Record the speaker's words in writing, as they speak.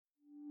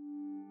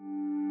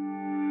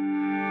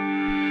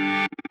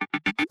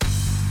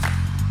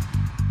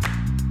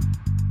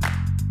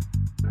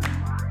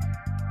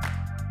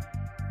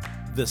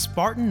the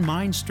Spartan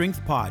Mind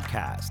Strength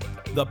Podcast,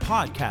 the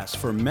podcast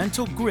for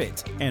mental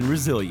grit and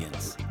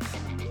resilience.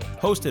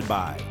 Hosted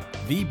by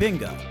V.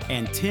 Binga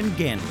and Tim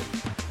Ganley.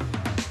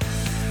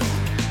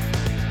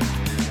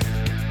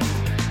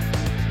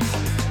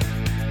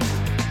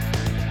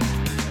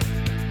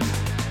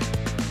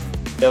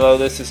 Hello,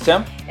 this is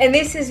Tim. And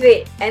this is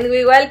Vi, and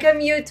we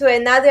welcome you to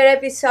another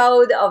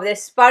episode of the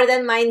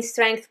Spartan Mind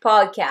Strength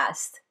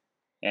Podcast.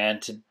 And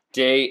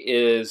today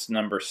is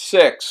number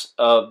 6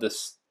 of the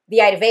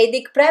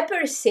Ayurvedic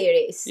Prepper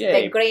series,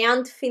 Yay. the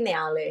grand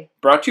finale.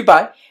 Brought to you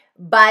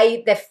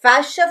by the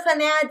Fascia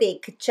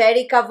Fanatic,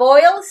 Cherry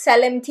Oil,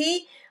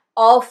 LMT,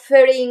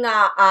 offering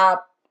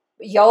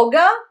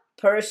yoga,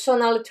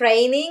 personal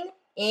training,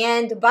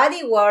 and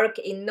body work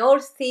in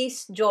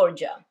Northeast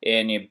Georgia.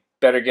 And you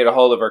better get a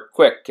hold of her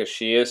quick because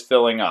she is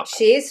filling up.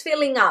 She is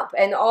filling up,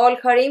 and all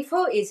her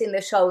info is in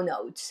the show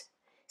notes.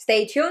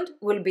 Stay tuned,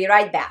 we'll be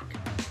right back.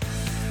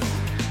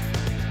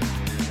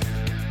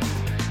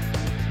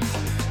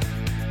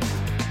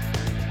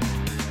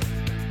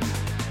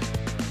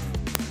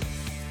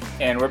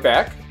 And we're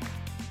back.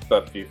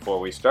 But before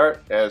we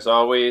start, as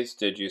always,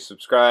 did you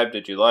subscribe?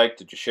 Did you like?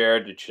 Did you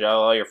share? Did you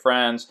tell all your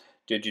friends?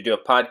 Did you do a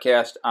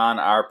podcast on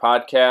our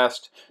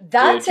podcast?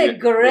 That's a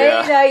great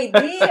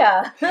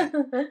idea.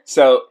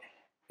 So,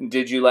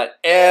 did you let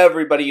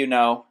everybody you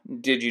know?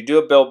 Did you do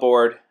a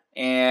billboard?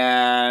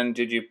 And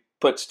did you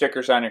put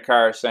stickers on your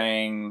car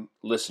saying,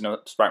 listen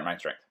to Spartan Mind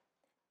Strength?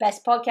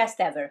 Best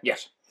podcast ever.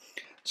 Yes.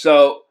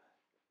 So,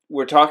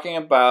 we're talking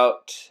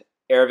about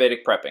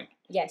Ayurvedic prepping.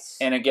 Yes.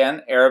 And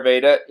again,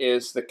 Ayurveda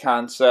is the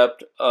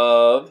concept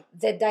of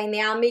the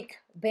dynamic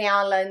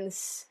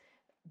balance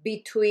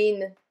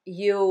between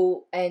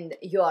you and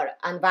your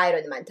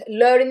environment.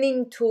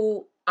 Learning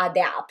to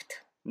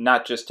adapt.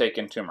 not just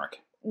taking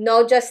turmeric.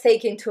 Not just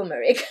taking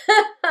turmeric.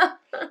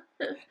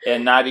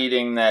 And not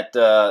eating that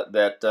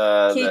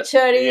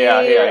Khichdi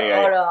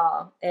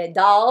or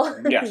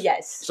dal. Yes.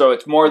 Yes. So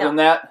it's more than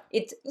that?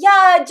 It's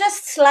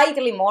just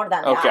slightly more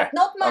than that.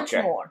 Not much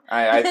more.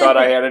 I thought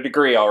I had a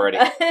degree already.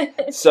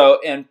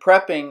 So, and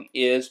prepping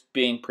is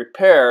being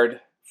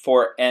prepared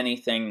for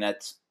anything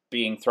that's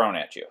being thrown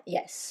at you.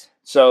 Yes.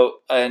 So,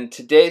 in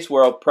today's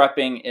world,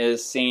 prepping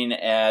is seen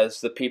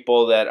as the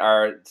people that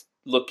are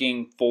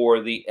looking for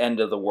the end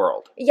of the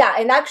world. Yeah,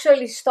 and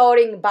actually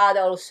storing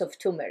bottles of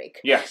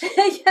turmeric. Yes.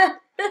 Yeah.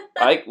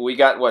 We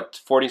got,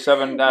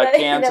 47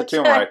 cans of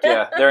turmeric.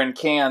 Yeah, they're in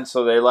cans,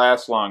 so they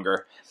last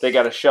longer. They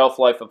got a shelf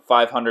life of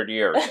 500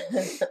 years.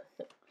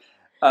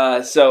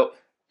 So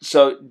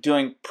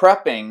doing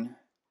prepping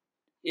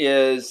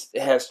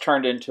has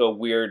turned into a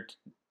weird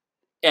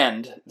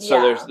end.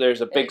 So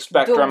there's a big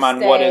spectrum on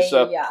what is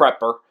a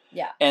prepper.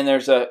 Yeah. And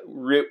there's a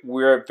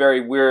very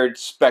weird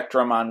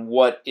spectrum on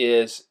what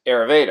is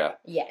Ayurveda.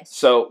 Yes.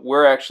 So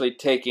we're actually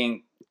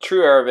taking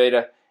true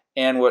Ayurveda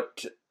and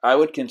what I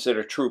would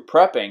consider true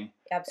prepping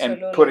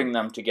and putting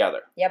them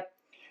together. Yep.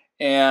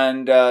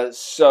 And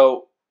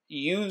so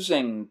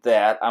using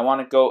that, I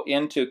want to go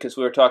into, because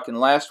we were talking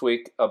last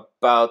week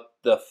about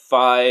the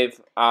 5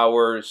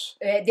 hours.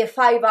 The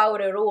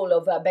 5-hour rule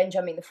of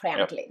Benjamin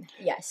Franklin.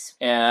 Yep. Yes.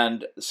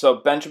 And so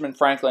Benjamin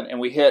Franklin, and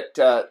we hit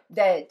the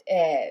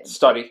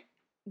study.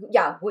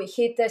 Yeah, we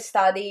hit the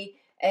study,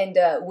 and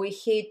we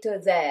hit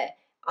the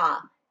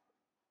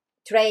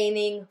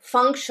training,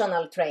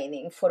 functional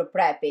training for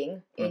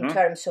prepping in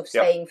terms of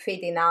staying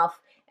fit enough,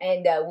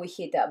 and we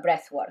hit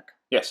breath work.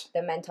 Yes.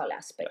 The mental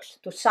aspect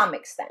to some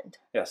extent.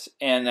 Yes,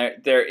 and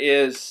there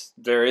is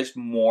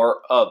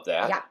more of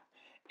that. Yeah.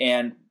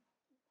 And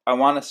I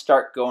want to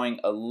start going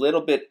a little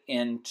bit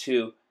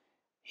into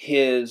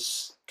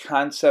his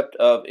concept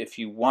of, if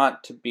you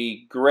want to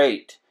be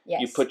great,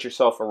 you put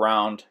yourself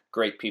around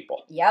great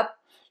people. Yep.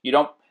 You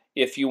don't.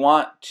 If you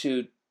want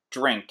to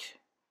drink,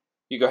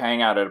 you go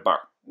hang out at a bar.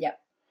 Yep.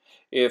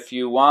 If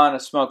you want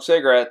to smoke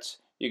cigarettes,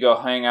 you go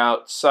hang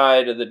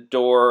outside of the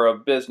door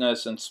of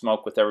business and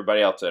smoke with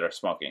everybody else that are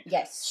smoking.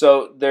 Yes.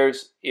 So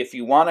if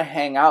you want to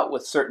hang out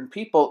with certain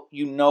people,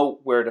 you know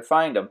where to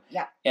find them.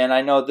 Yeah. And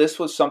I know this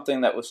was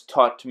something that was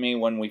taught to me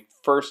when we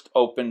first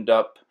opened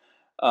up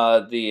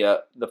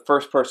the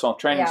first personal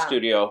training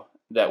studio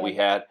that we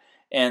had.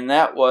 And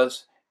that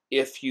was,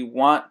 if you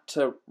want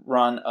to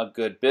run a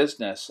good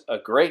business, a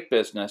great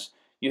business,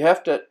 you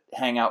have to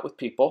hang out with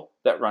people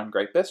that run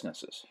great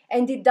businesses.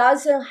 And it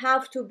doesn't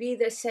have to be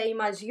the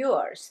same as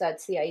yours.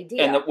 That's the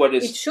idea. And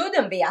it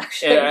shouldn't be,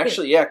 actually.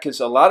 Actually, yeah, because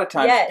a lot of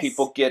times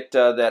people get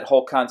that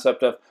whole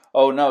concept of,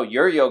 oh no,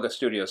 your yoga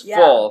studio is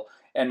full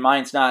and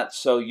mine's not,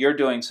 so you're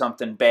doing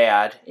something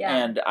bad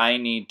and I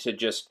need to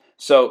just...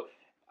 So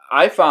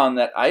I found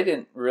that I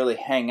didn't really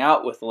hang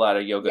out with a lot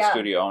of yoga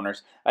studio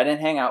owners. I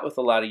didn't hang out with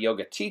a lot of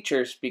yoga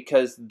teachers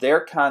because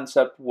their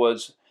concept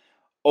was...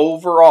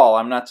 Overall,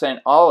 I'm not saying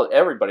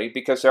everybody,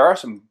 because there are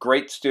some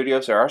great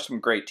studios, there are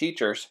some great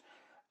teachers,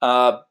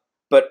 but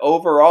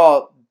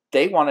overall,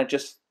 they want to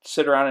just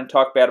sit around and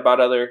talk bad about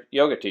other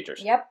yoga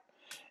teachers. Yep.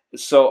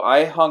 So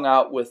I hung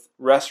out with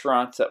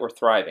restaurants that were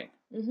thriving.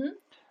 Mm-hmm.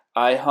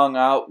 I hung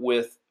out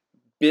with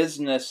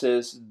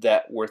businesses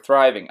that were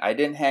thriving. I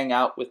didn't hang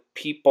out with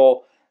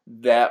people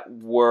that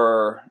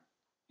were,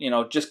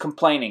 just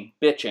complaining,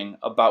 bitching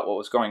about what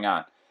was going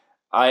on.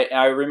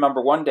 I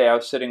remember one day I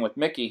was sitting with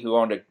Mickey, who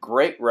owned a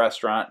great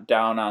restaurant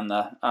down on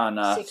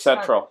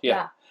Central,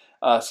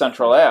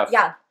 Central Ave,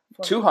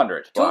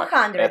 200 block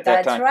 200, at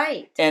that that's time.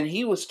 Right. And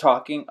he was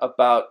talking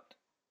about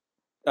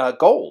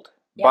gold,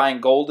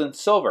 buying gold and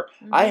silver.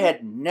 Mm-hmm. I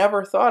had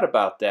never thought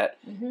about that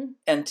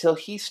until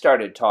he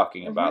started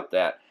talking about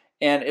that.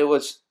 And it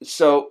was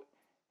so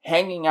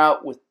hanging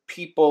out with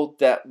people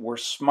that were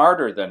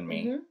smarter than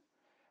me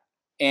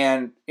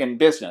and in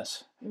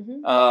business.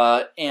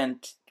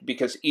 And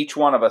because each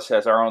one of us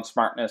has our own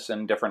smartness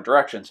in different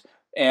directions.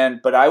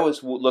 But I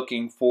was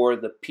looking for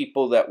the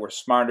people that were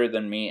smarter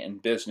than me in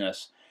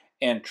business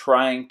and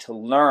trying to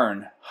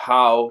learn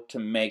how to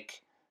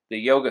make the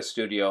yoga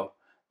studio,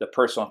 the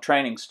personal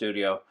training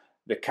studio,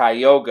 the Kai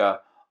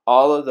Yoga,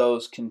 all of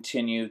those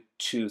continue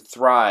to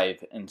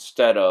thrive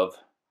instead of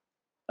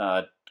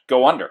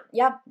go under.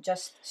 Yeah,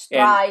 just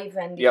strive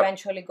and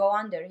eventually go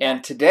under. Yeah.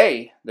 And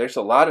today, there's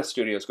a lot of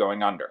studios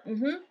going under.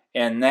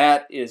 And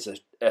that is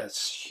a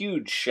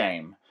huge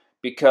shame,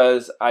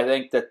 because I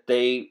think that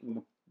the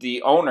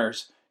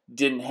owners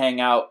didn't hang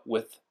out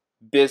with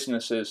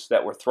businesses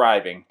that were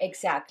thriving.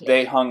 Exactly.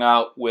 They hung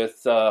out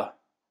with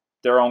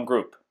their own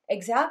group.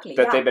 Exactly.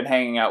 That they've been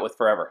hanging out with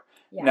forever.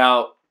 Yeah.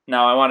 Now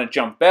I want to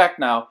jump back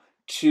now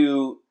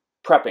to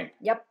prepping.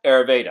 Yep.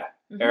 Ayurveda.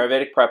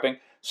 Ayurvedic prepping.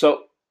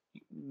 So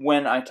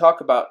when I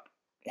talk about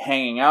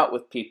hanging out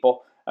with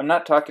people, I'm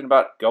not talking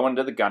about going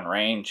to the gun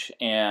range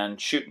and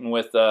shooting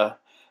with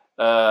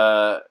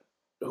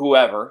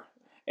whoever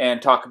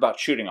and talk about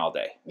shooting all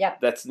day. Yeah.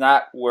 That's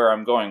not where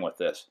I'm going with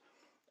this.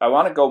 I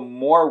want to go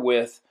more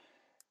with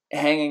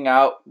hanging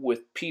out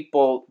with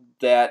people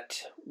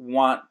that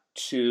want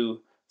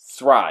to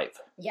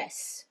thrive.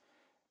 Yes.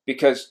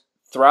 Because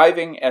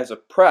thriving as a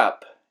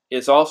prep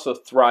is also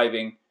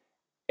thriving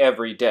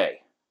every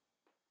day.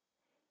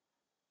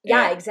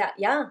 Yeah,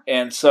 exactly. Yeah.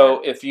 And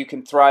so if you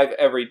can thrive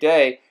every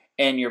day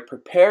and you're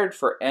prepared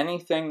for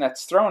anything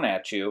that's thrown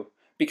at you,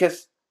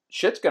 because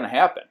shit's going to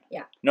happen.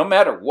 Yeah. No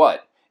matter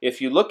what. If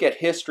you look at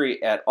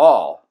history at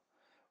all,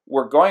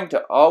 we're going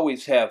to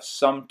always have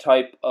some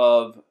type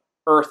of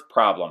earth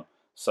problem,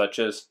 such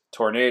as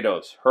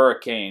tornadoes,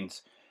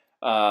 hurricanes,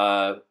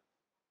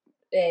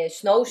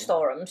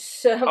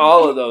 snowstorms.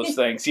 All of those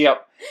things.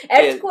 Yep.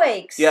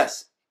 Earthquakes.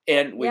 Yes.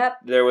 And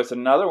there was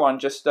another one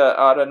just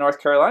out of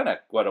North Carolina,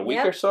 a week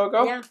or so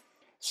ago? Yeah.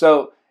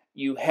 So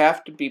you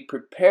have to be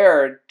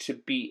prepared to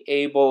be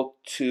able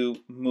to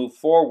move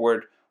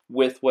forward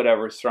with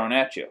whatever's thrown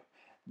at you.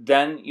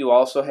 Then you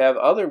also have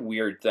other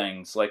weird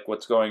things, like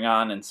what's going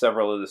on in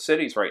several of the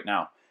cities right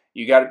now.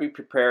 You got to be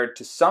prepared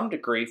to some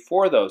degree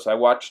for those. I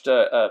watched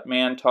a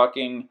man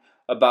talking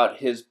about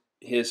his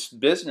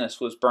business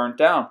was burnt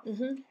down.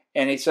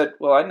 And he said,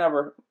 well, I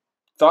never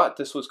thought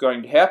this was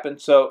going to happen,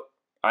 so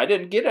I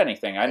didn't get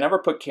anything. I never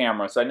put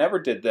cameras. I never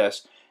did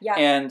this. Yeah.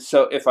 And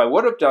so if I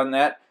would have done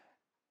that,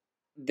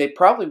 they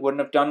probably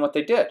wouldn't have done what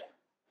they did.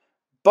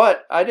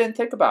 But I didn't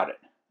think about it.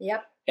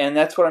 Yep. And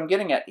that's what I'm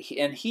getting at.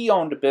 And he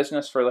owned a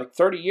business for like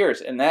 30 years,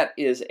 and that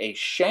is a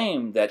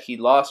shame that he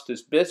lost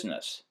his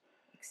business.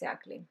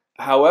 Exactly.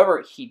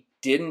 However, he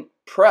didn't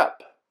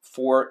prep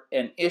for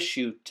an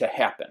issue to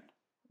happen.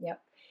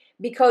 Yep.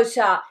 Because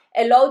a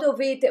lot of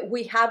it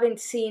we haven't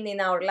seen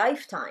in our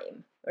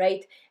lifetime,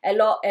 right? A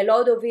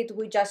lot of it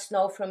we just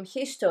know from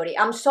history.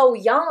 I'm so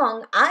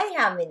young, I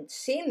haven't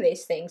seen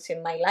these things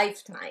in my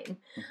lifetime.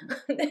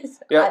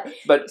 Yeah,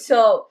 but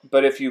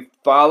if you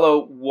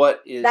follow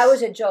what is... That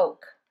was a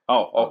joke.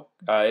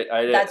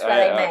 That's what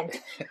I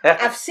meant.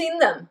 I've seen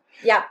them.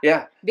 Yeah.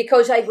 Yeah.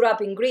 Because I grew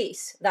up in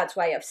Greece. That's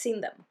why I've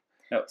seen them.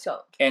 No.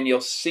 And you'll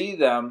see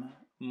them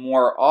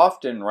more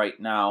often right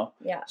now.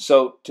 Yeah.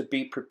 So to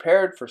be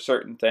prepared for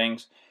certain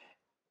things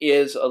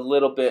is a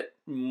little bit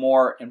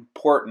more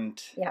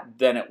important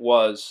than it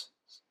was.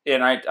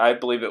 And I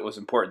believe it was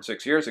important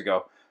 6 years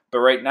ago. But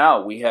right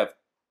now we have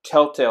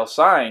telltale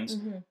signs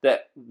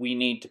that we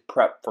need to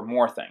prep for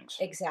more things.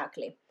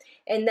 Exactly.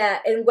 And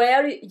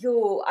where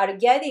you are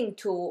getting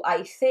to,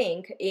 I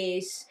think,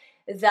 is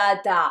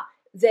that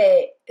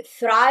the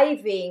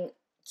thriving,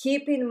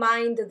 keep in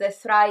mind the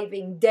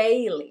thriving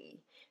daily,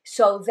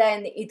 so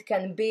then it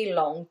can be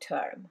long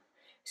term.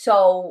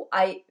 So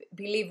I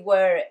believe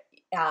where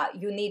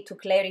you need to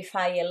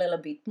clarify a little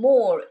bit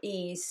more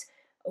is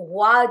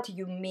what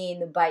you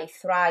mean by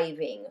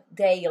thriving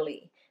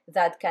daily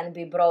that can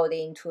be brought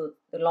into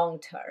the long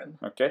term.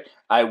 Okay.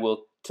 I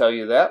will tell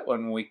you that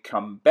when we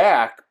come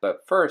back,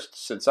 but first,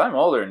 since I'm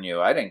older than you,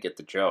 I didn't get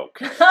the joke.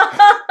 Yeah,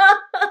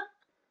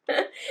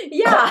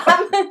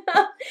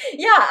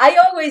 I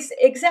always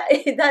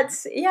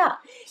that's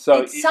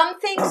So it's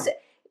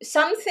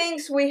some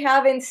things we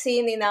haven't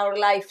seen in our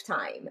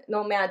lifetime,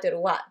 no matter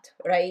what,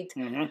 right?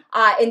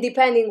 And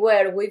depending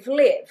where we've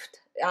lived,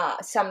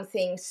 some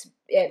things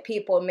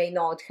people may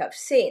not have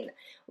seen.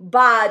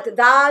 But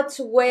that's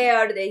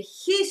where the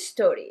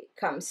history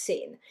comes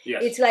in.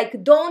 Yes. It's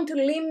like, don't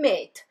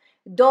limit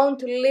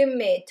don't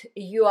limit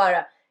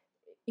your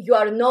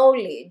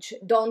knowledge,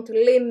 don't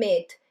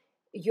limit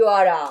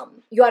your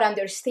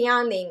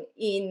understanding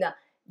in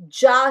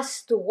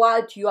just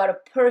what your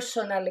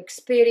personal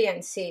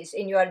experiences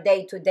in your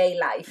day-to-day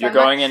life. You're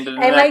going into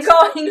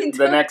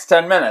the next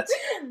 10 minutes.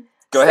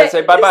 Go ahead,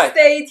 say bye-bye.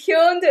 Stay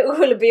tuned.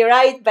 We'll be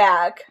right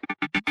back.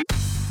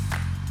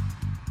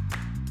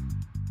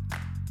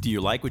 Do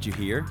you like what you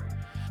hear?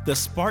 The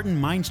Spartan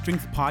Mind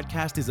Strength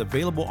podcast is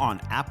available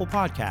on Apple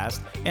Podcasts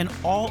and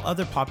all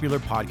other popular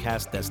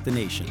podcast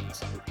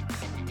destinations.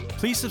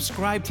 Please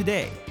subscribe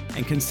today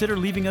and consider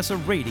leaving us a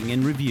rating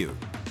and review.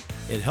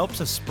 It helps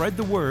us spread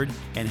the word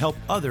and help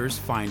others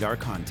find our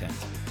content.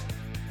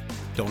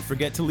 Don't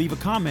forget to leave a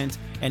comment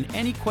and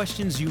any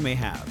questions you may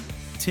have.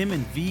 Tim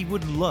and V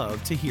would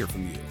love to hear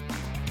from you.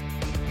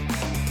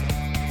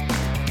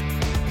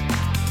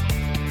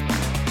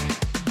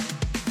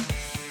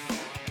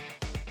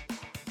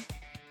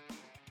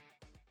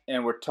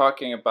 And we're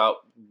talking about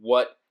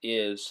what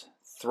is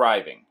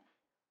thriving.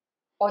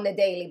 On a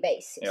daily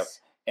basis. Yep.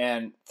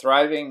 And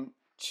thriving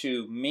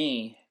to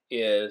me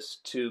is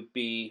to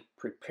be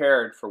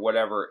prepared for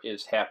whatever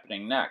is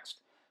happening next.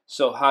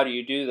 So how do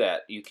you do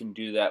that? You can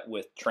do that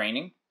with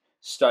training,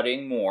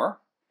 studying more.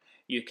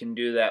 You can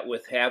do that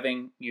with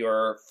having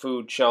your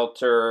food,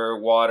 shelter,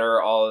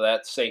 water, all of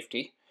that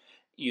safety.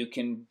 You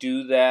can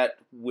do that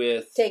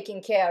with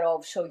taking care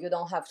of, so you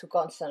don't have to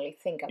constantly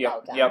think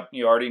about that. Yep,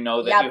 you already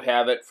know that you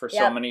have it for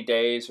so many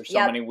days or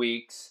so many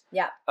weeks.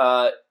 Yeah.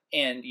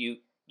 And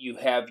you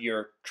have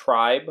your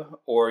tribe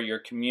or your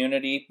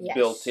community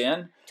built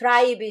in.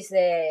 Tribe is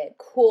the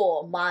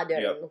cool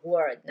modern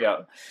word now. Yeah.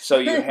 So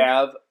you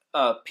have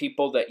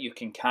people that you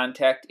can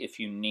contact if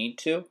you need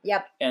to.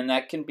 Yep. And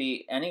that can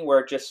be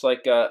anywhere, just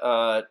like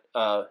a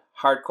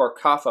hardcore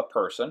kapha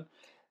person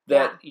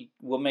that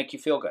will make you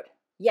feel good.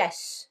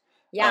 Yes.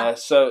 Yeah.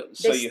 So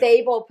the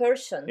stable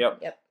person.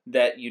 Yep.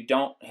 That you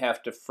don't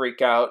have to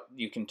freak out.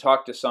 You can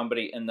talk to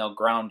somebody and they'll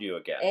ground you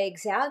again.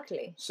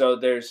 Exactly. So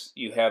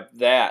you have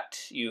that.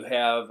 You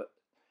have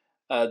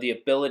the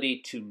ability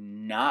to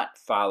not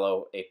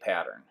follow a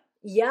pattern.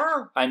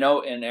 Yeah. I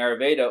know in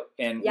Ayurveda,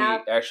 and we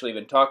actually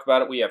even talk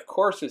about it, we have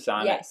courses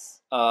on it.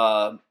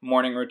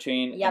 Morning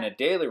routine and a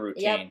daily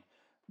routine.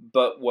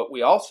 But what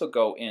we also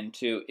go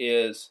into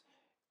is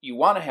you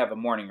want to have a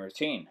morning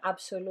routine.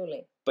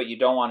 Absolutely. But you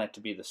don't want it to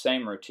be the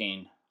same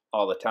routine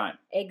all the time.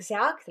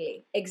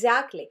 Exactly.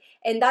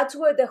 And that's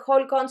where the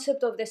whole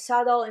concept of the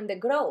subtle and the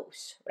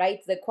gross,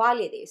 right? The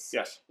qualities.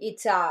 Yes.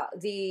 It's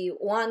the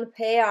one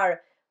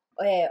pair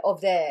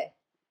of the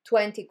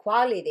 20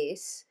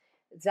 qualities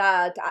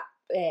that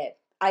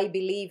I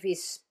believe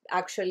is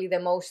actually the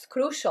most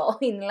crucial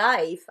in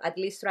life, at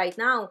least right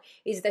now,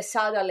 is the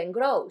subtle and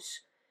gross.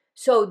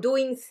 So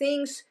doing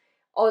things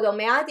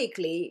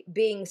automatically,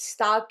 being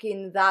stuck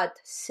in that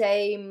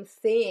same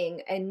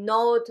thing and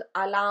not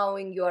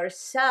allowing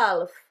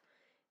yourself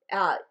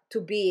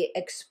to be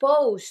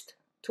exposed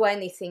to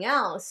anything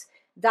else,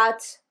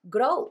 that's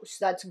gross.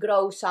 That's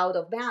gross out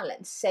of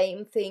balance.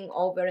 Same thing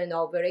over and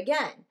over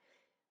again.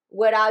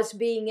 Whereas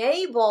being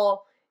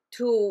able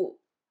to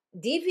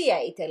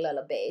deviate a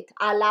little bit,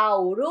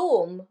 allow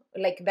room,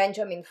 like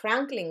Benjamin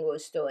Franklin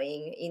was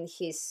doing in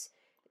his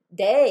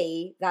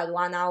day, that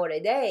 1 hour a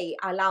day,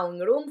 allowing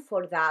room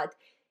for that,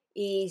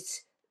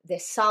 is the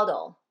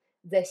subtle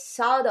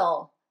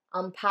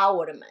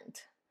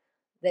empowerment,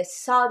 the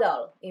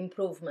subtle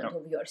improvement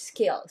of your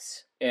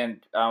skills.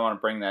 And I want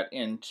to bring that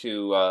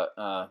into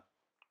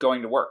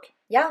going to work.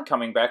 Yeah.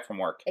 Coming back from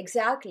work.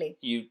 Exactly.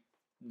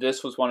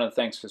 This was one of the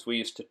things, because we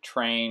used to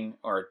train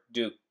or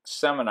do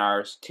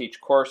seminars,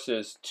 teach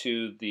courses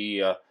to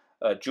the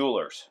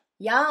jewelers.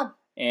 Yeah.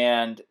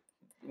 And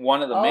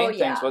one of the main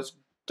things was,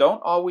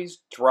 don't always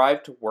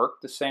drive to work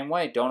the same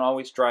way. Don't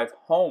always drive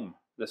home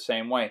the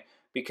same way.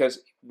 Because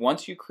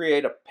once you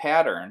create a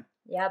pattern,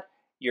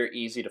 you're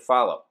easy to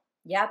follow.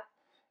 Yep.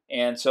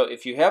 And so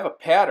if you have a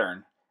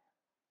pattern,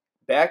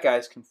 bad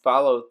guys can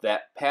follow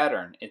that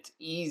pattern. It's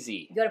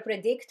easy. You're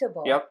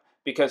predictable. Yep.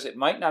 Because it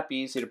might not be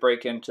easy to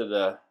break into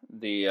the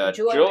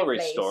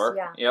jewelry store.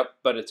 Yeah. Yep.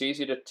 But it's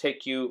easy to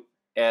take you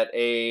at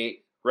a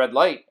red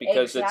light,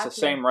 because it's the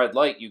same red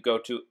light you go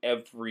to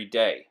every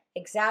day.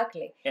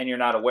 Exactly. And you're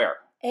not aware.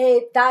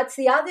 That's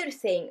the other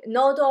thing.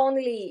 Not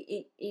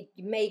only it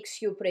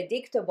makes you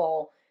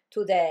predictable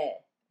to the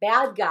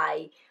bad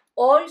guy,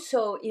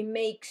 also it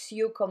makes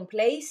you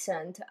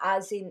complacent,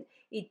 as in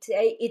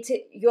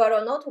you are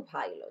on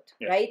autopilot,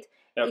 right?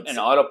 Yep. And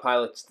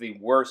autopilot's the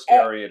worst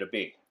area to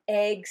be.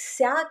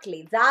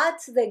 Exactly.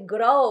 That's the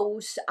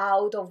gross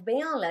out of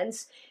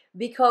balance,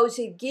 because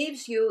it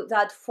gives you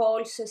that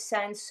false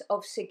sense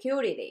of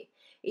security.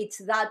 It's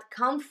that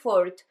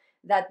comfort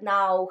that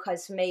now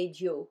has made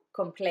you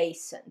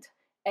complacent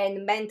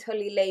and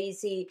mentally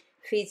lazy,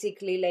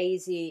 physically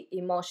lazy,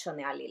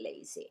 emotionally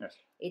lazy. Yes.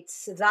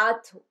 It's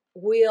that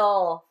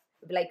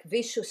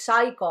vicious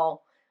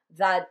cycle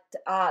that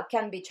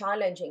can be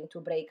challenging to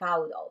break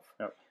out of.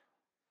 Yep.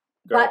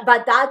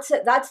 But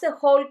that's the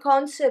whole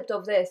concept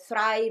of the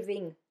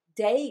thriving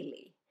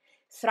daily.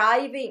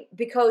 thriving,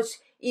 because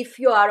if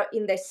you are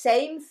in the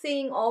same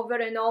thing over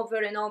and over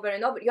and over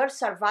and over, you're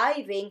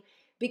surviving,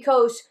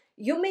 because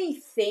you may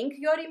think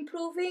you're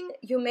improving.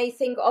 You may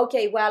think,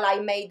 okay, well, I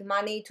made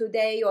money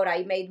today, or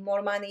I made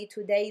more money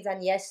today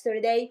than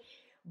yesterday.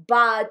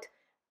 But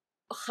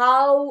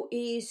how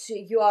is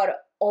your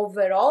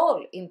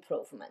overall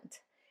improvement?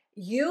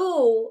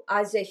 You,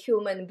 as a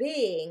human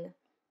being,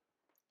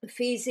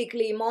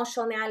 physically,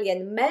 emotionally,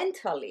 and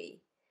mentally,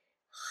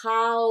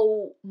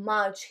 how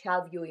much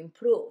have you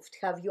improved?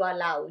 Have you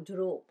allowed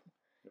room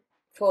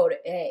for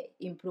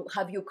improve?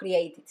 Have you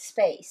created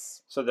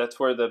space? So that's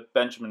where the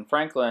Benjamin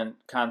Franklin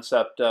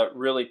concept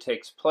really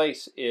takes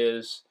place,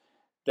 is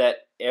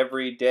that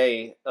every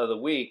day of the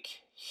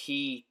week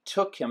he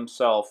took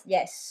himself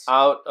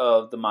out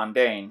of the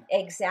mundane,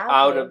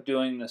 out of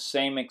doing the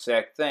same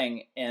exact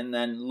thing, and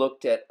then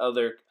looked at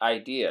other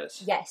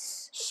ideas.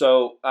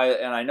 So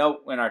I know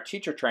in our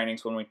teacher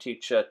trainings, when we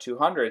teach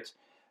 200s,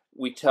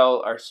 we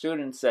tell our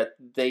students that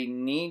they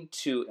need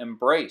to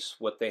embrace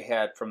what they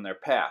had from their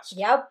past.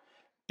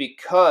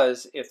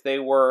 Because if they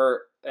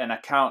were an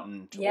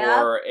accountant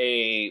or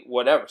a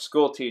whatever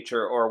school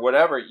teacher or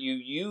whatever, you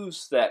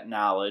use that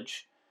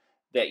knowledge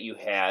that you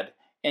had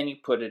and you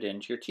put it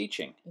into your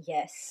teaching.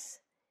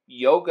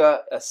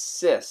 Yoga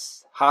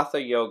assists,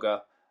 Hatha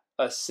Yoga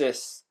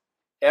assists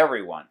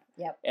everyone.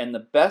 And the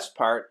best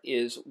part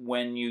is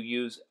when you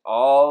use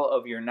all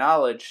of your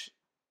knowledge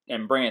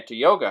and bring it to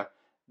yoga,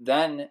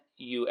 then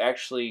you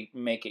actually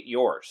make it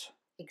yours.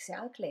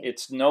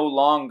 It's no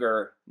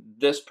longer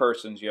this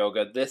person's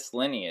yoga, this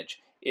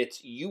lineage.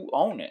 It's you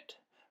own it.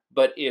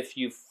 But if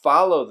you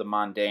follow the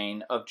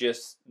mundane of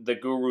just the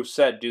guru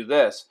said do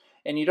this,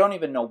 and you don't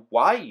even know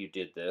why you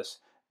did this,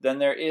 then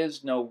there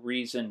is no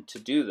reason to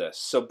do this.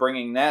 So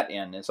bringing that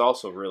in is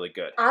also really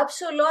good.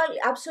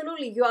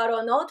 Absolutely. You are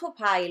on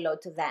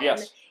autopilot then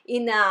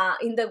in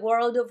the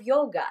world of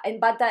yoga, and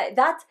but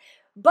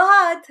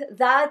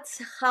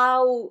that's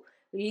how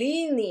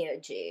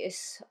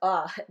lineages.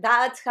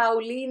 That's how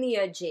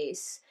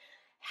lineages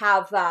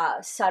have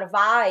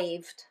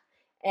survived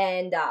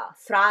and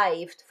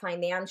thrived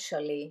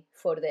financially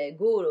for the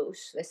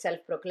gurus, the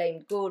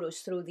self-proclaimed gurus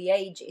through the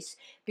ages,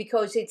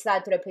 because it's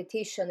that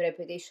repetition.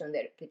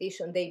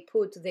 They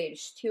put their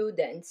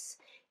students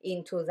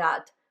into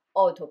that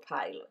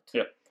autopilot.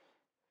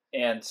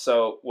 And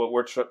so what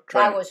we're trying...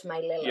 That was my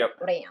little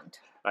rant.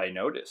 I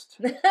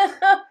noticed.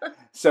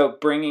 So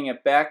bringing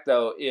it back,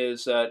 though,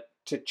 is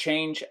to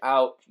change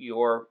out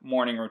your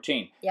morning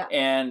routine.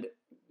 And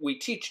we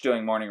teach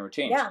doing morning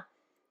routines.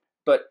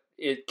 But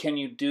can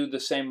you do the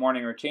same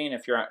morning routine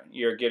if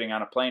you're getting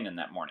on a plane in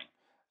that morning?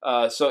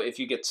 So if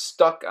you get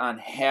stuck on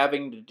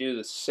having to do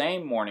the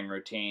same morning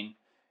routine,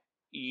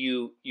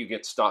 you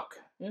get stuck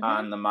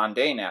on the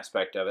mundane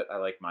aspect of it. I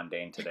like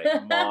mundane today.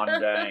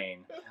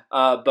 Mundane.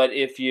 But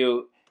if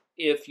you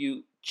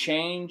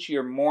change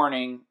your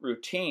morning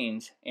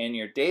routines and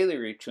your daily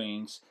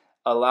routines,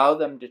 allow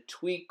them to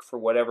tweak for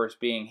whatever's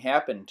being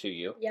happened to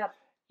you,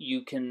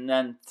 you can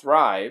then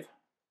thrive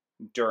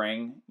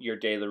during your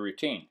daily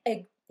routine.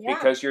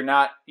 Because you're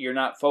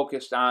not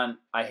focused on,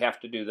 I have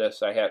to do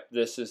this,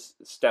 this is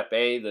step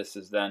A, this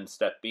is then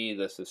step B,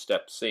 this is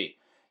step C.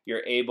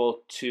 You're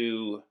able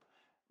to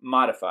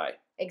modify.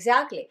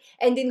 Exactly.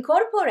 And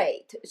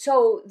incorporate.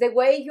 So the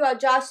way you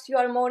adjust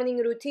your morning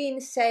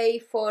routine, say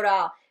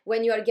for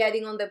when you are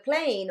getting on the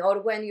plane or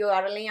when you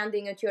are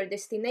landing at your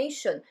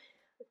destination,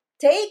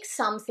 take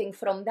something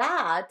from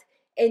that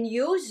and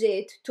use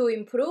it to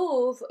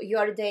improve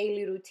your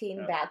daily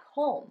routine back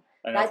home.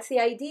 That's the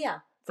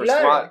idea.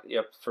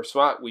 For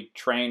SWAT, we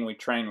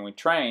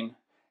train,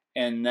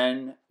 and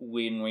then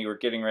when we were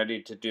getting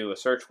ready to do a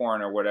search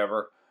warrant or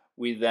whatever,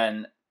 we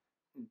then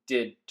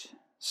did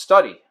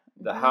study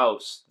the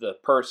house, the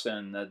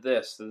person, the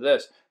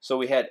this. So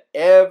we had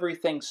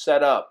everything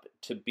set up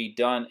to be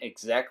done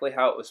exactly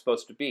how it was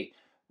supposed to be.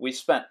 We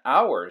spent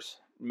hours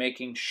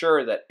making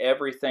sure that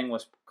everything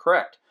was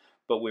correct,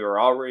 but we were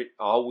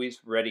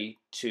always ready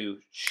to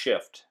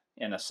shift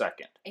in a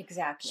second.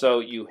 Exactly. So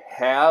you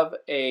have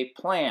a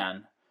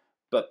plan,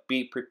 but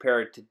be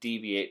prepared to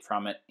deviate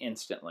from it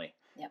instantly.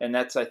 And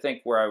that's, I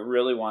think, where I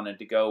really wanted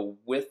to go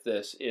with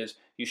this is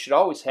you should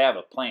always have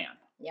a plan.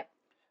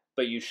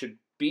 But you should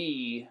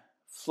be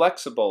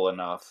flexible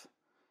enough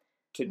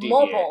to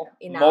deviate.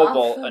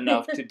 Mobile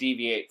enough to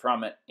deviate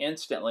from it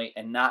instantly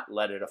and not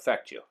let it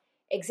affect you.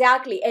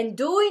 Exactly. And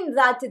doing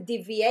that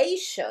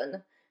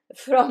deviation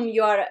from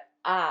your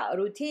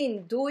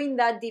routine, doing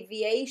that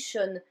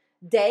deviation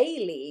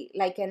daily,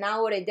 like an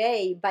hour a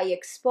day, by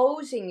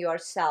exposing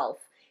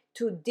yourself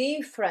to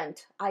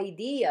different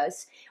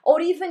ideas, or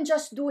even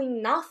just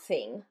doing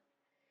nothing,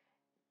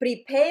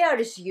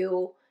 prepares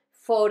you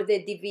for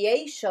the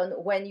deviation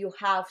when you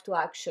have to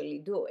actually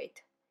do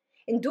it.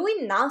 And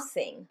doing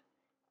nothing,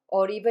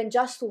 or even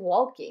just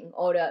walking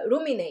or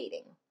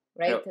ruminating,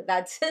 right?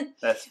 That's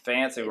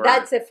fancy word.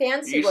 That's a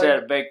fancy word. You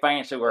said a big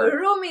fancy word.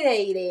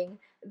 Ruminating.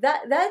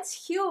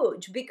 That's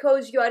huge,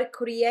 because you are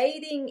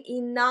creating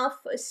enough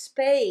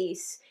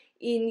space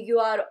in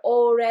your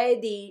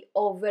already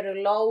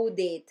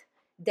overloaded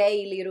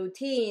daily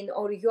routine,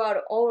 or you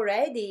are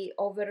already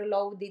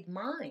overloaded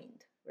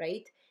mind,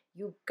 right?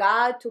 You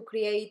got to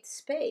create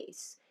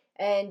space,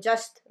 and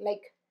just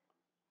like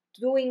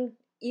doing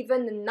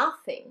even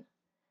nothing,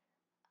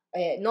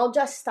 not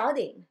just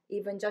studying,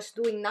 even just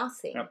doing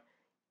nothing, yep,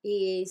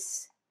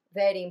 is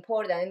very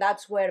important. And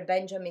that's where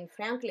Benjamin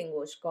Franklin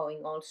was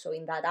going also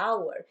in that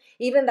hour.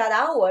 Even that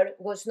hour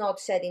was not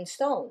set in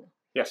stone.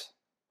 Yes.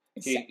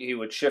 He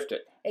would shift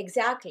it.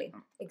 Exactly.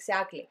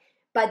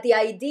 But the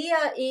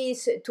idea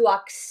is to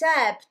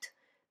accept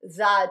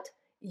that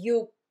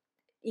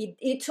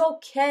it's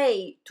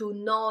okay to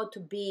not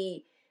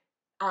be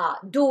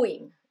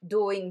doing,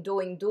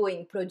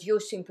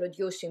 producing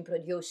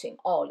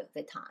all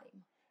the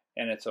time.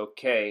 And it's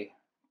okay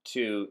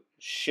to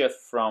shift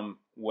from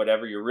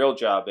whatever your real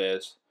job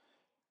is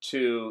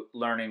to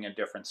learning a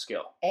different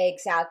skill.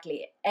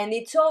 Exactly. And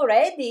it's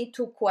already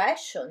to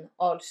question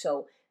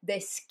also the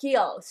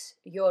skills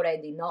you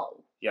already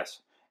know. Yes.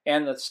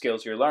 And the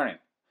skills you're learning.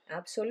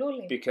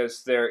 Absolutely.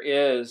 Because there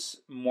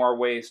is more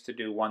ways to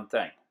do one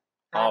thing.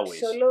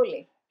 Always.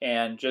 Absolutely.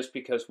 And just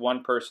because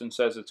one person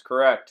says it's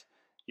correct,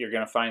 you're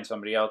going to find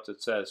somebody else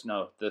that says,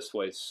 no, this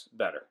way's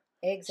better.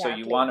 Exactly. So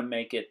you want to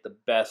make it the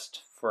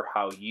best for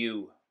how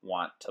you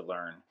want to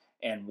learn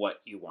and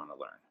what you want to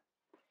learn.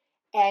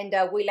 And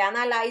we'll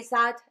analyze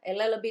that a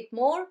little bit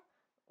more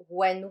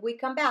when we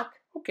come back.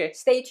 Okay.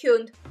 Stay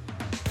tuned.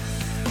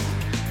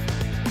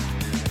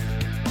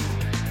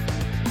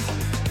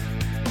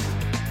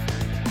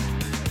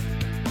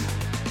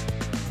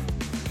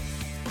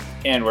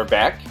 And we're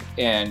back,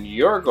 and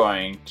you're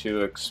going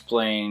to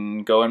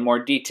go in more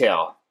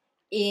detail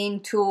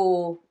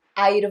into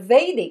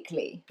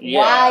Ayurvedically,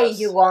 yes, why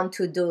you want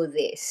to do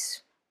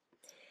this.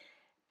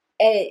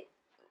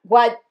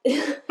 What?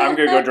 I'm going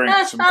to go drink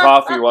some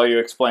coffee while you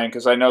explain,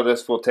 because I know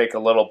this will take a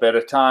little bit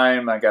of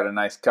time. I got a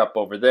nice cup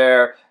over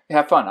there.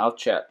 Have fun. I'll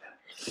chat.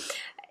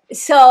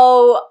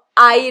 So,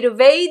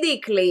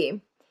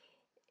 Ayurvedically,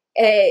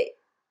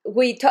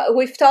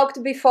 we've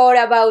talked before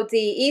about the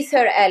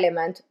ether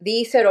element, the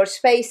ether or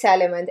space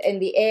element,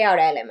 and the air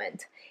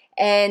element.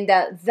 And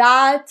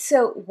that's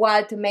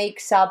what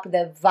makes up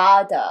the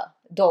Vata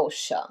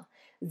dosha.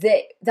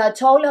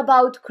 That's all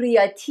about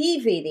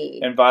creativity.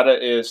 And Vata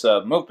is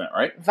movement,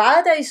 right?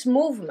 Vata is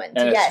movement,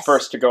 and yes. It's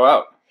first to go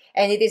out.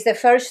 And it is the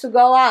first to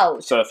go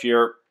out. So if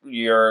you're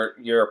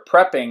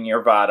prepping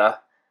your Vata,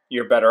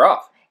 you're better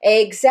off.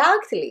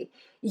 Exactly.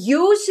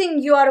 Using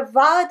your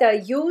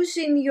Vata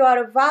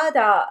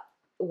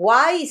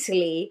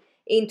wisely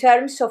in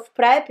terms of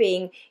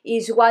prepping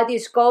is what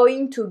is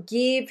going to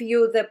give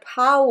you the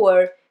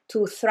power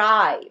to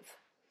thrive.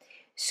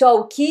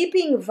 So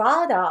keeping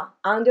Vata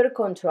under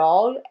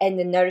control and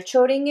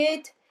nurturing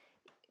it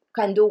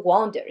can do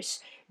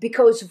wonders,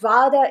 because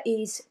Vata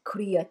is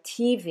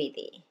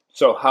creativity.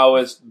 So how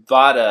is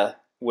Vata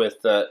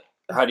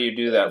how do you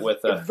do that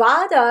with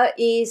Vata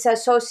is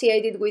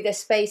associated with the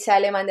space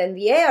element and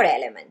the air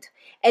element.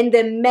 And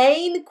the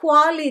main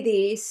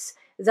qualities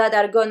that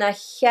are going to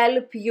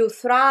help you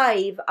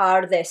thrive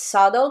are the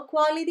subtle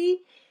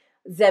quality,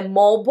 the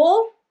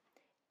mobile,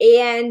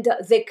 and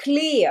the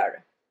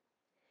clear.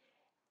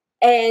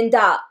 And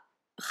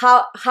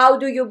how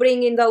do you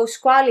bring in those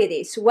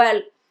qualities?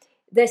 Well,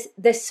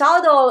 the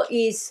subtle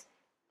is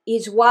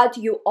what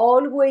you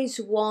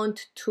always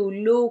want to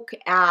look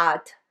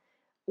at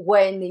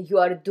when you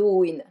are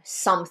doing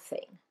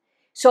something.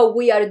 So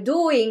we are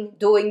doing,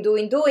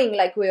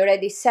 like we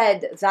already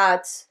said,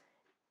 that's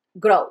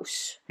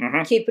gross.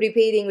 Mm-hmm. Keep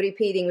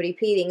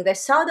repeating. The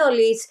subtle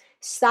is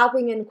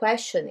stopping and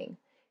questioning,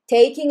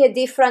 taking a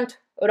different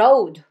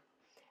road,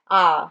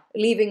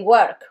 leaving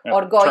work, yep,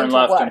 or going to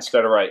work. Turn left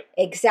instead of right.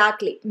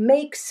 Exactly.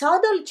 Make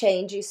subtle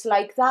changes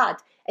like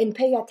that and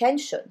pay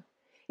attention.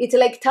 It's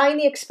like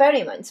tiny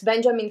experiments.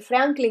 Benjamin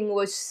Franklin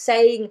was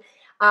saying,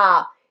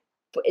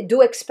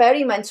 do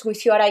experiments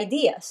with your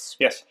ideas.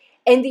 Yes.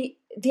 And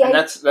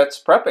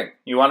that's prepping.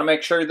 You want to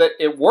make sure that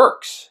it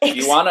works.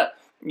 Exactly.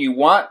 You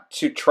want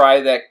to try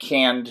that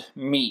canned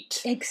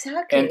meat.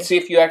 Exactly. And see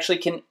if you actually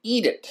can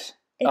eat it.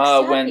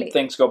 Exactly. When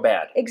things go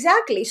bad.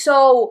 Exactly.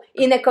 So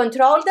in a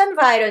controlled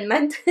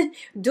environment,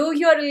 do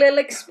your little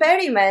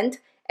experiment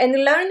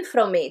and learn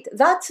from it.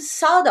 That's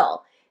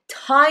subtle.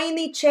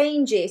 Tiny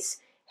changes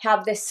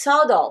have the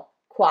subtle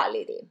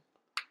quality.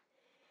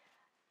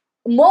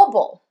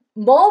 Mobile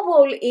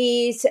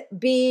is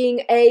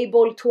being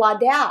able to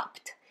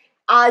adapt,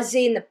 as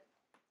in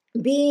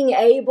being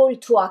able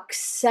to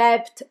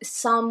accept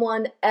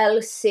someone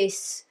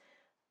else's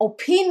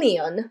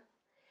opinion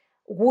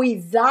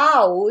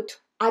without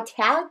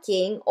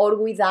attacking or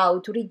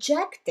without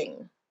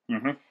rejecting.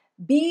 Mm-hmm.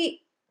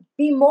 Be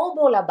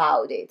mobile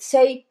about it.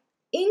 Say,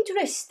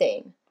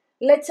 interesting.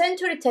 Let's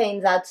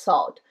entertain that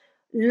thought.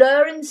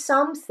 Learn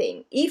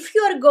something. If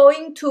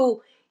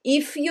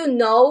you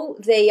know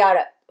they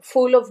are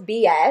full of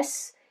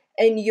BS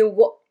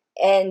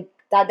and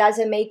that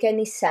doesn't make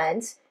any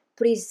sense,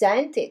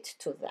 present it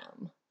to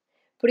them.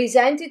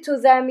 Present it to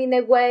them in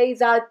a way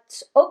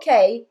that,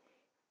 okay,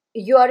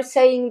 you are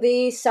saying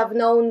this, I've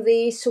known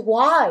this,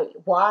 why?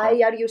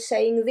 Why are you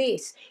saying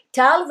this?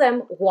 Tell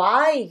them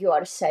why you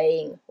are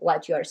saying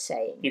what you are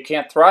saying. You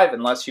can't thrive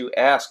unless you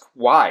ask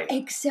why.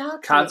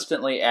 Exactly.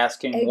 Constantly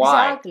asking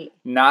why.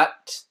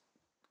 Not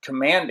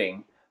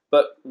commanding,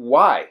 but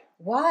why.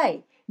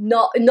 Why?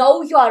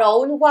 Know your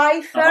own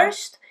why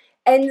first,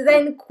 and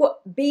then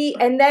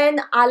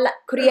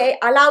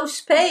allow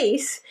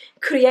space,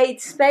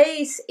 create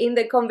space in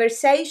the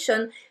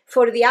conversation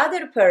for the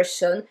other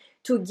person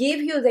to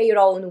give you their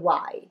own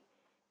why.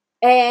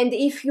 And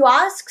if you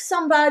ask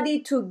somebody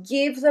to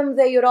give them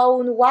their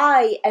own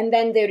why, and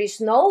then there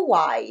is no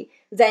why,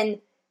 then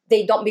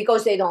they don't,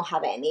 because they don't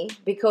have any,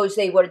 because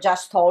they were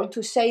just told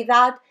to say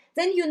that,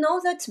 then you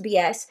know that's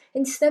BS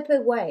and step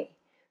away.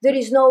 There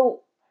is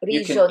no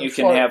reason. You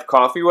can have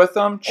coffee with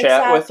them,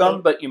 chat with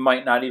them, but you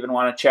might not even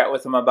want to chat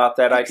with them about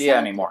that idea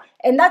anymore.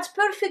 And that's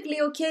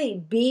perfectly okay.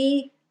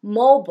 Be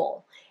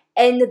mobile.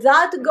 And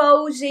that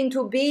goes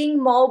into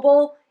being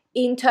mobile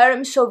in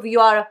terms of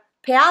your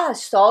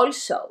past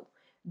also.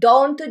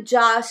 Don't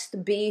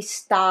just be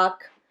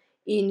stuck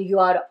in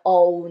your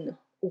own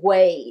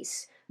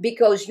ways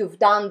because you've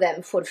done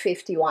them for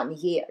 51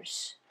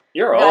 years.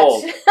 You're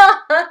old.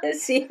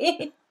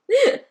 See?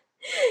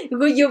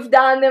 You've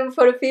done them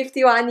for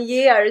 51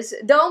 years.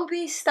 Don't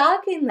be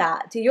stuck in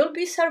that. You'll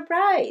be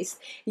surprised.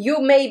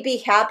 You may be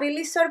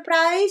happily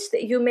surprised.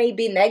 You may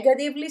be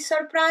negatively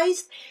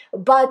surprised.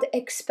 But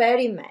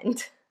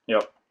experiment.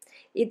 Yep.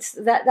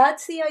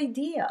 That's the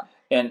idea.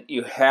 And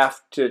you have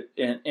to,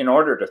 in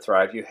order to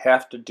thrive, you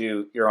have to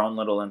do your own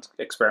little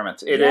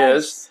experiments. It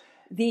is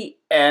the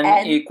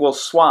N equals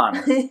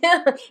swan.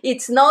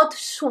 It's not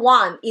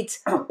swan, it's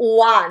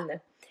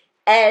 1.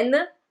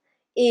 N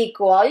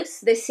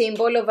equals the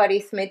symbol of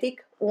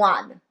arithmetic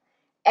 1.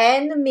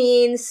 N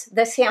means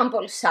the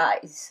sample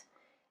size.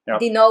 Yep.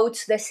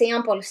 Denotes the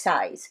sample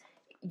size.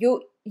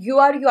 You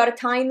are your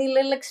tiny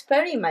little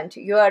experiment.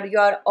 You are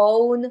your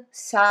own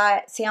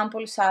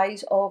sample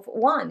size of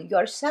 1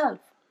 yourself.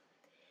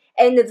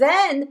 And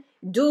then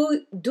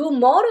do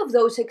more of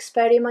those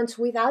experiments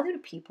with other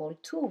people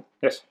too.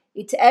 Yes.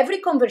 It's every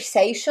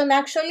conversation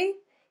actually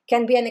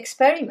can be an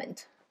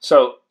experiment.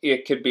 So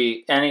it could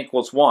be N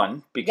equals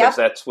 1 because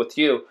that's with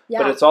you,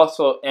 but it's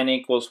also N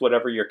equals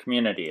whatever your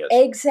community is.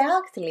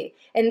 Exactly.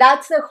 And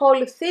that's the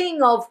whole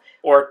thing of...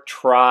 Or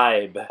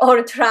tribe.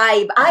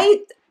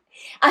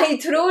 I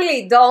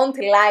truly don't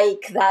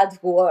like that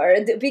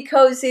word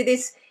because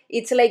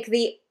it's like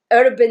the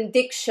Urban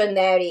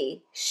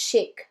Dictionary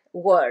chic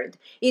word.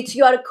 It's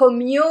your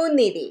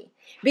community.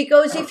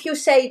 Because if you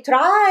say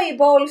tribe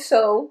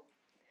also,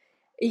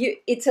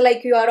 it's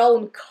like your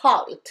own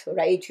cult,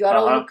 right? Your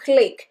own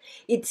clique.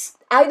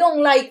 I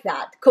don't like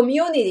that.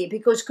 Community,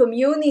 because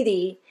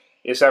community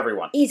is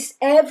everyone.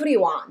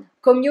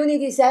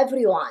 Community is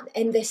everyone.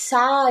 And the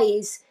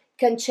size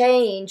can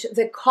change.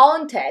 The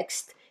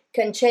context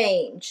can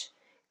change.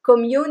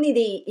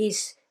 Community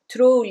is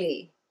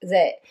truly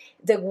the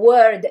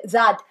word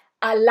that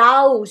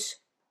allows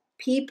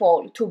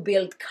people to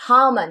build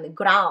common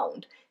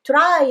ground.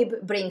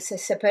 Tribe brings a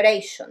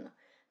separation.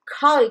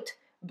 Cult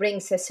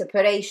brings a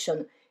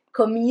separation.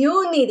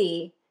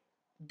 Community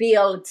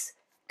builds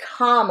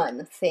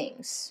common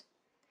things.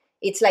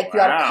 It's like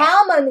your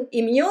common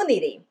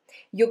immunity.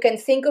 You can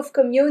think of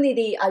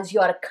community as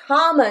your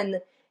common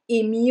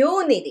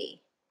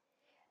immunity.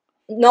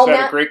 Is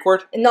that a Greek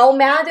word? No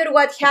matter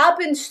what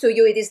happens to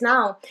you, it is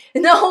now.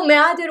 No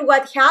matter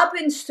what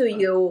happens to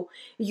you,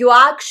 you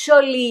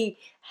actually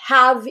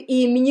have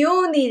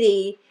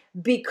immunity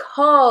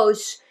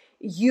because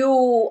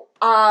you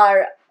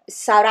are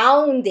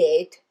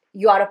surrounded,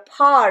 you are a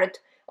part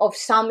of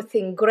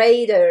something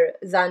greater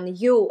than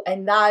you,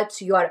 and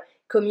that's your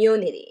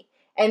community.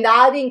 And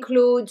that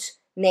includes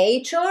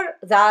nature,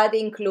 that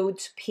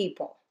includes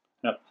people.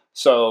 Yep.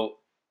 So,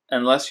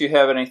 unless you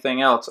have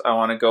anything else, I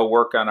want to go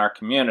work on our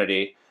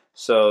community.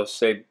 So,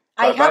 say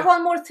bye-bye. I have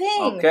one more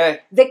thing. Okay.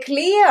 The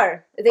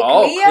clear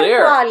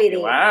quality.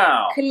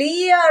 Wow.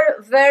 Clear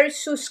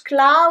versus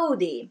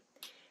cloudy.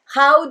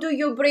 How do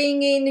you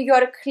bring in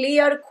your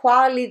clear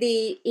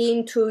quality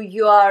into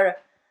your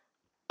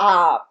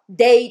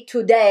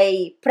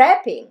day-to-day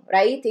prepping,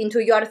 right? Into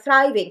your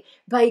thriving?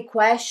 By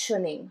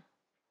questioning.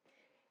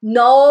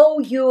 Know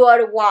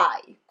your why.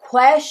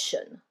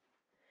 Question.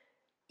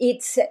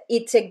 It's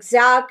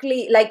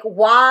exactly like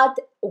what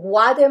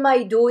am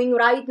I doing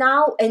right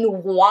now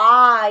and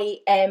why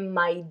am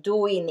I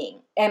doing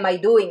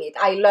it?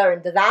 I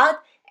learned that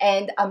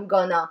and I'm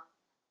gonna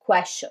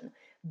question.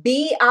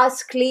 Be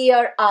as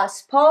clear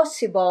as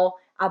possible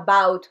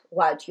about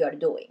what you're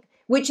doing,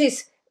 which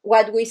is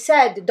what we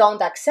said,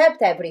 don't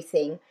accept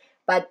everything,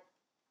 but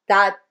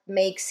that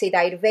makes it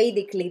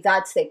Ayurvedically,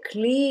 that's the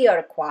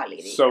clear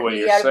quality. So what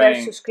clear you're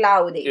saying versus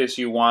cloudy. Is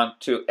you want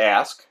to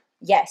ask.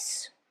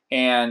 Yes.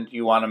 And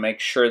you want to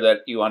make sure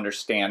that you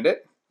understand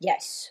it.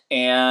 Yes.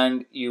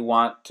 And you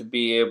want to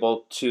be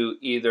able to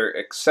either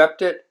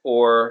accept it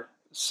or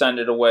send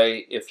it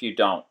away if you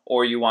don't,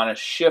 or you want to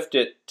shift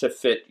it to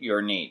fit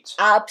your needs.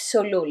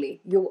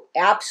 Absolutely. You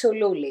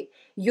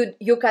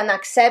can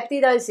accept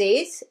it as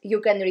is,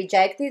 you can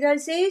reject it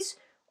as is,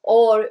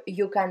 or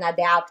you can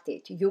adapt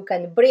it. You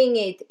can bring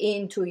it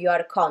into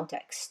your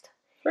context.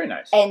 Very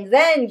nice. And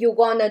then you're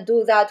gonna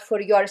do that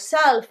for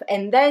yourself,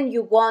 and then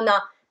you're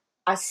gonna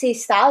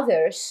assist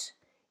others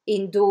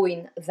in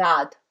doing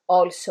that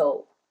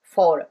also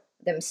for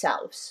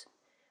themselves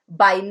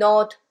by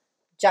not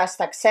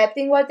just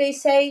accepting what they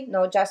say,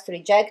 not just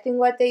rejecting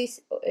what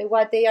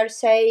they are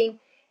saying,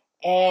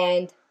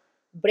 and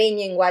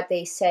bringing what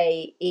they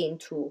say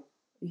into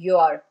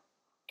your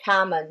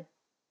common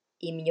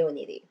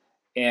immunity.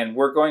 And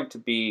we're going to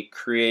be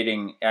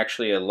creating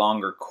actually a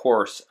longer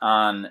course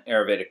on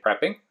Ayurvedic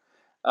prepping,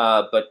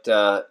 but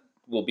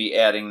we'll be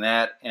adding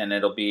that, and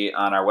it'll be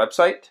on our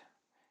website.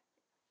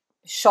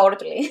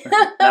 Shortly.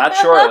 Not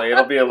shortly,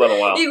 it'll be a little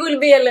while. It will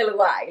be a little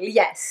while,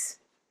 yes.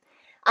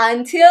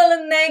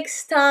 Until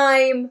next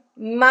time,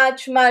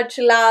 much, much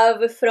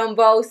love from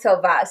both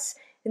of us.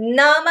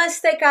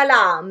 Namaste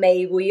Kala.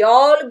 May we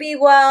all be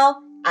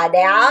well,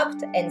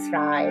 adapt, and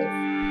thrive.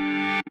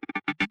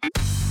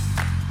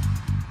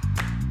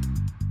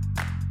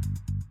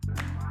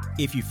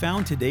 If you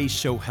found today's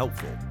show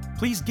helpful,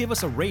 please give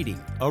us a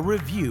rating, a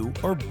review,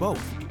 or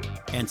both.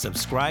 And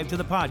subscribe to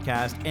the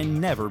podcast and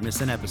never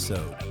miss an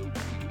episode.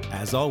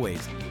 As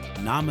always,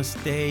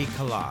 Namaste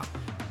Kala,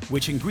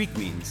 which in Greek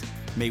means,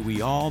 may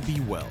we all be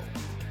well.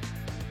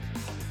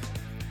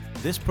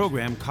 This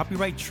program,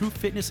 copyright True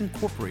Fitness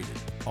Incorporated,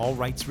 all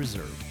rights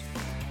reserved.